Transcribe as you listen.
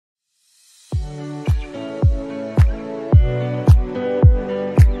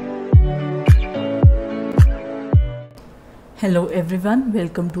Hello everyone,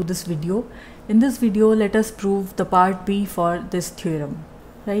 welcome to this video. In this video, let us prove the part B for this theorem,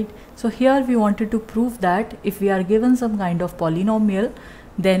 right? So here we wanted to prove that if we are given some kind of polynomial,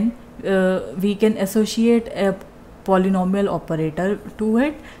 then we can associate a polynomial operator to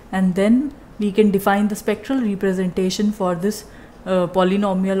it, and then we can define the spectral representation for this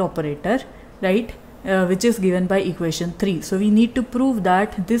polynomial operator, right? Which is given by equation 3. So we need to prove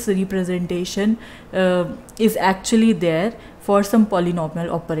that this representation is actually there for some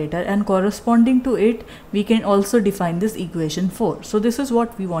polynomial operator, and corresponding to it we can also define this equation 4. So this is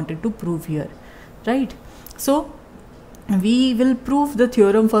what we wanted to prove here, right? So we will prove the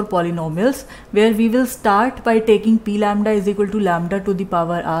theorem for polynomials, where we will start by taking p lambda is equal to lambda to the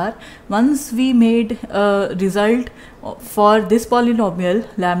power r. Once we made a result for this polynomial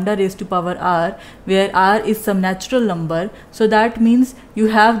lambda raised to power r, where r is some natural number, so that means you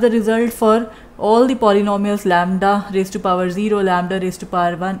have the result for all the polynomials lambda raised to power 0, lambda raised to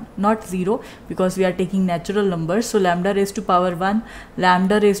power 1, not 0 because we are taking natural numbers, so lambda raised to power 1,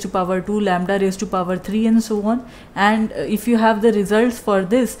 lambda raised to power 2, lambda raised to power 3, and so on. And if you have the results for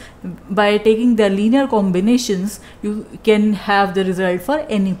this, by taking the linear combinations, you can have the result for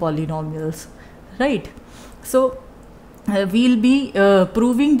any polynomials, right? So we'll be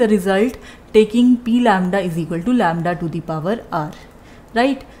proving the result taking p lambda is equal to lambda to the power r,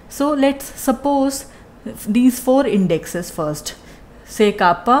 right? So let's suppose these four indexes first, say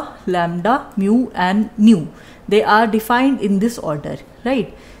kappa, lambda, mu and nu. They are defined in this order,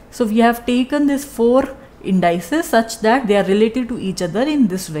 right? So we have taken these four indices such that they are related to each other in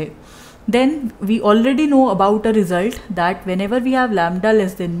this way. Then we already know about a result that whenever we have lambda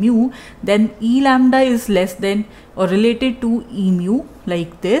less than mu, then e lambda is less than or related to e mu,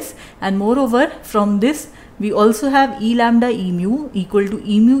 like this. And moreover, from this we also have e lambda e mu equal to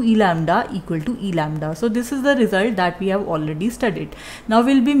e mu e lambda equal to e lambda. So this is the result that we have already studied. Now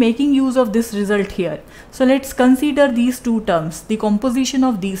we'll be making use of this result here. So let's consider these two terms, the composition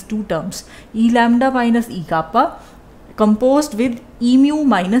of these two terms, e lambda minus e kappa, composed with e mu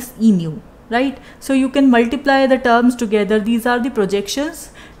minus e nu, right? So you can multiply the terms together. These are the projections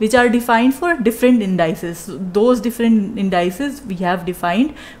which are defined for different indices. So those different indices we have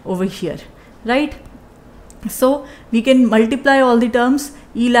defined over here, right? So we can multiply all the terms,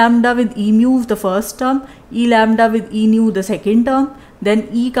 e lambda with e mu the first term, e lambda with e nu the second term, then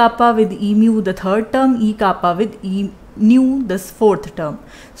e kappa with e mu the third term, e kappa with e nu the fourth term.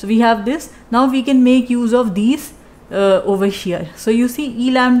 So we have this. Now we can make use of these over here. So you see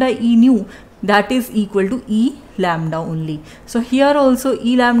e lambda e nu, that is equal to e lambda only. So here also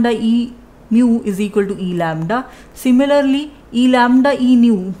e lambda e mu is equal to e lambda. Similarly, e lambda e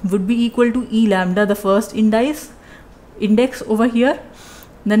nu would be equal to e lambda, the first index over here.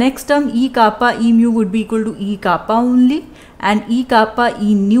 The next term e kappa e mu would be equal to e kappa only, and e kappa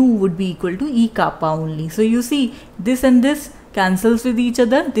e nu would be equal to e kappa only. So you see this and this cancels with each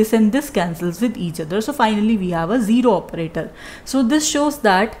other, this and this cancels with each other. So finally we have a zero operator. So this shows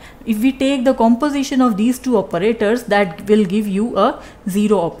that if we take the composition of these two operators, that will give you a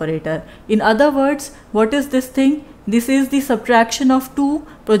zero operator. In other words, what is this thing? This is the subtraction of two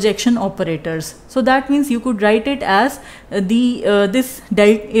projection operators. So that means you could write it as write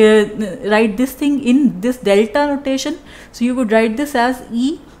this thing in this delta notation. So you could write this as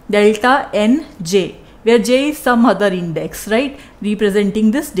e delta n j, where j is some other index, right, representing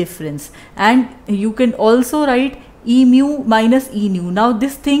this difference. And you can also write e mu minus e nu. Now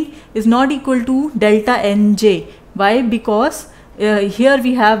this thing is not equal to delta nj. Why? Because here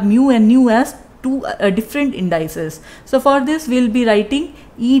we have mu and nu as two different indices. So for this we'll be writing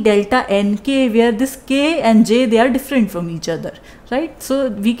e delta nk, where this k and j, they are different from each other, right? So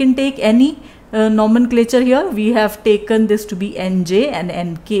we can take any nomenclature here. We have taken this to be nj and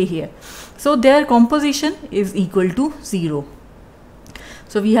nk here. So their composition is equal to 0.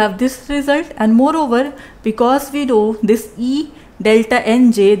 So we have this result, and moreover, because we know this e delta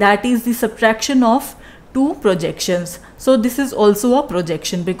nj, that is the subtraction of two projections. So this is also a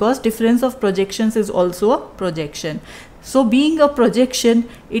projection, because difference of projections is also a projection. So being a projection,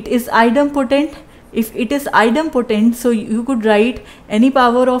 it is idempotent. If it is idempotent, so you could write any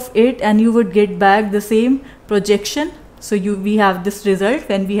power of it and you would get back the same projection. So we have this result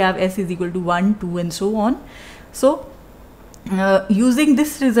when we have s is equal to 1, 2 and so on. So using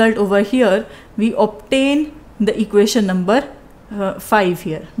this result over here, we obtain the equation number 5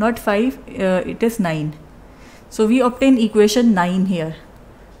 here, not 5, it is 9. So we obtain equation 9 here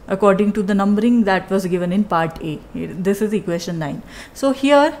according to the numbering that was given in part A. This is equation 9. So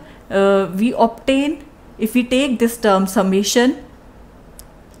here we obtain, if we take this term summation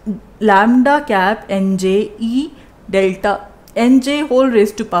lambda cap nj e delta nj whole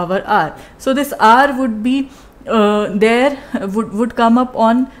raised to power r. So this r would be would come up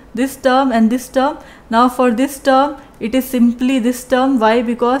on this term and this term. Now for this term it is simply this term. Why?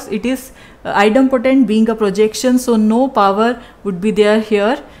 Because it is idempotent being a projection, so no power would be there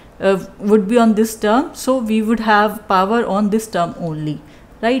here, would be on this term, so we would have power on this term only,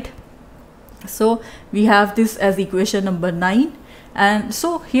 right? So we have this as equation number 9. And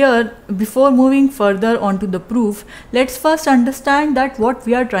so here, before moving further on to the proof, let's first understand that what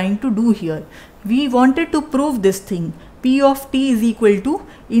we are trying to do here. We wanted to prove this thing, P of t is equal to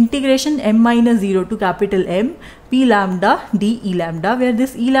integration m minus 0 to capital M P lambda d E lambda, where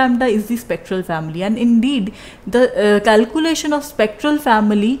this E lambda is the spectral family. And indeed the calculation of spectral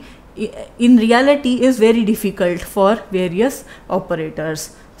family in reality is very difficult for various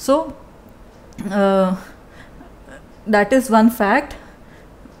operators. So that is one fact.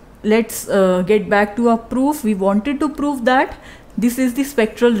 Let's get back to our proof. We wanted to prove that this is the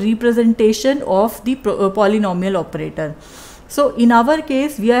spectral representation of the polynomial operator. So in our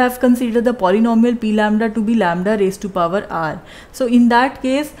case, we have considered the polynomial p lambda to be lambda raised to power r. So in that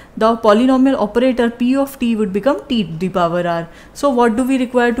case, the polynomial operator p of t would become t to the power r. So what do we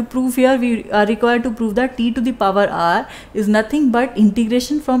require to prove here? We are required to prove that t to the power r is nothing but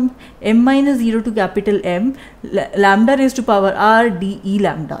integration from m minus 0 to capital M lambda raised to power r d E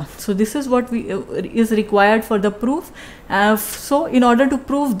lambda. So this is what is required for the proof. So in order to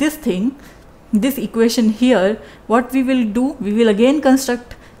prove this thing, this equation here, what we will do, we will again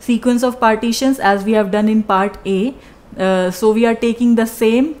construct sequence of partitions as we have done in part A. So we are taking the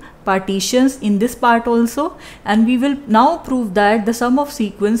same partitions in this part also, and we will now prove that the sum of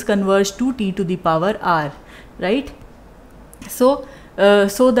sequence converge to t to the power r, right? So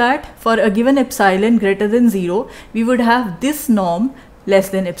so that for a given epsilon greater than 0, we would have this norm less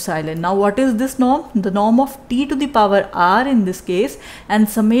than epsilon. Now what is this norm? The norm of t to the power r in this case, and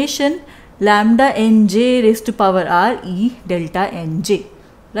summation lambda nj raised to power r e delta nj,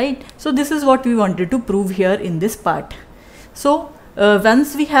 right? So this is what we wanted to prove here in this part. So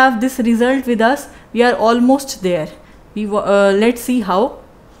once we have this result with us, we are almost there. Let's see how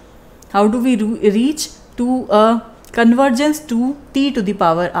do we reach to a convergence to t to the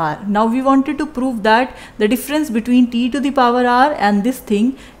power r. Now we wanted to prove that the difference between t to the power r and this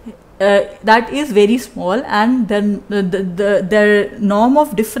thing, that is very small, and then the norm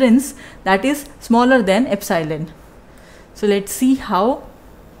of difference that is smaller than epsilon. So let's see how.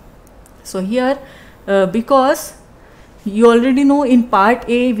 So here because you already know in part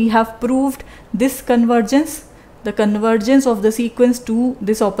A we have proved this convergence, the convergence of the sequence to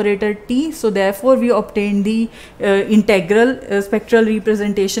this operator t. So therefore we obtained the integral spectral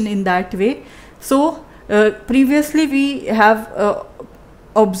representation in that way. So previously we have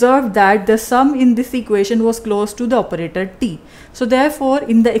observed that the sum in this equation was close to the operator t. So therefore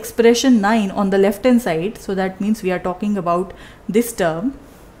in the expression 9 on the left hand side, so that means we are talking about this term,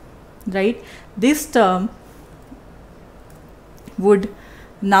 right? This term would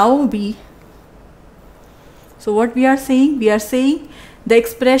now be, so what we are saying? We are saying the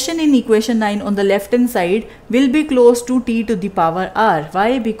expression in equation 9 on the left hand side will be close to t to the power r.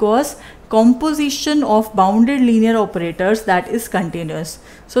 Why? Because composition of bounded linear operators, that is continuous.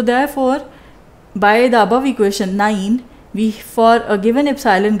 So therefore by the above equation 9, we, for a given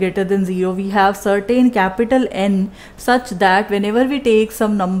epsilon greater than 0, we have certain capital N such that whenever we take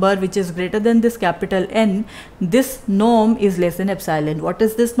some number which is greater than this capital N, this norm is less than epsilon. What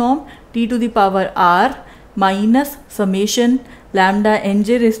is this norm? T to the power r minus summation lambda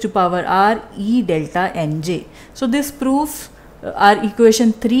nj raised to power r e delta nj. So this proves our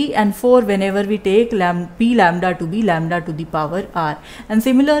equation 3 and 4 whenever we take p lambda to be lambda to the power r. And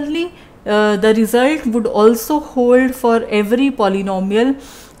similarly the result would also hold for every polynomial,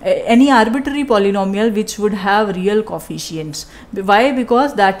 any arbitrary polynomial which would have real coefficients. Why?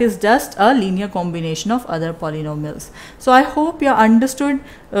 Because that is just a linear combination of other polynomials. So I hope you understood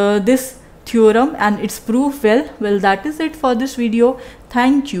this theorem and its proof well. Well, that is it for this video.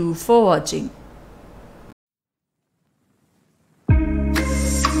 Thank you for watching.